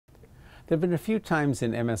There have been a few times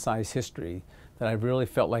in MSI's history that I've really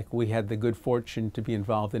felt like we had the good fortune to be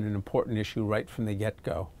involved in an important issue right from the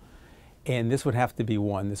get-go. And this would have to be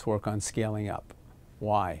one, this work on scaling up.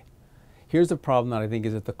 Why? Here's a problem that I think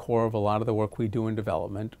is at the core of a lot of the work we do in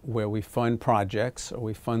development, where we fund projects or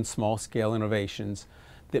we fund small-scale innovations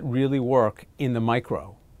that really work in the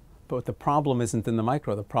micro. But the problem isn't in the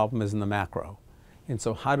micro, the problem is in the macro. And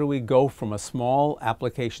so how do we go from a small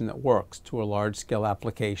application that works to a large-scale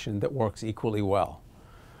application that works equally well?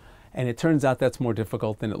 And it turns out that's more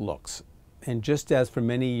difficult than it looks. And just as for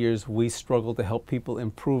many years we struggled to help people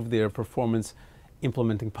improve their performance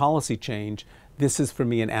implementing policy change, this is for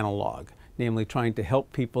me an analog, namely trying to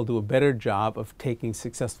help people do a better job of taking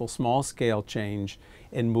successful small-scale change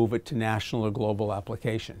and move it to national or global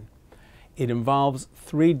application. It involves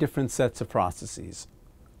three different sets of processes.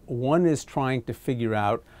 One is trying to figure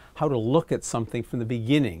out how to look at something from the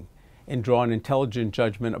beginning and draw an intelligent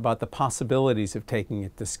judgment about the possibilities of taking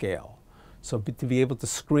it to scale. So to be able to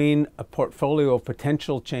screen a portfolio of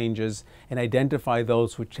potential changes and identify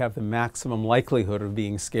those which have the maximum likelihood of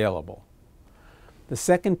being scalable. The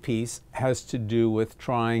second piece has to do with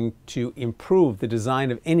trying to improve the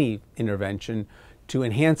design of any intervention to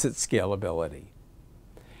enhance its scalability.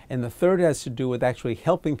 And the third has to do with actually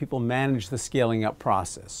helping people manage the scaling up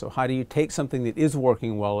process. So how do you take something that is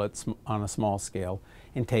working well on a small scale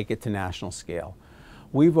and take it to national scale?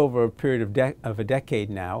 We've, over a period of a decade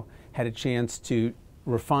now, had a chance to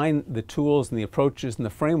refine the tools and the approaches and the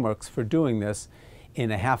frameworks for doing this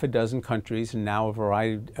in a half a dozen countries and now a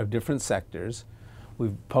variety of different sectors.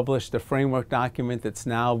 We've published a framework document that's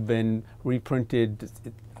now been reprinted,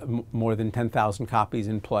 more than 10,000 copies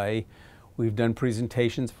in play. We've done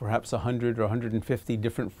presentations, perhaps 100 or 150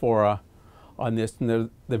 different fora on this, and there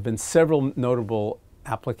have been several notable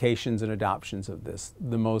applications and adoptions of this.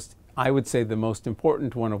 I would say the most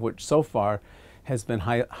important one of which so far has been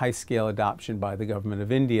high-scale adoption by the government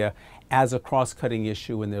of India as a cross-cutting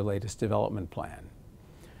issue in their latest development plan.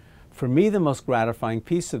 For me, the most gratifying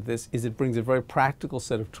piece of this is it brings a very practical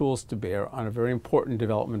set of tools to bear on a very important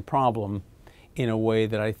development problem in a way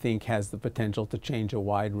that I think has the potential to change a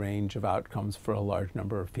wide range of outcomes for a large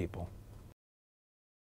number of people.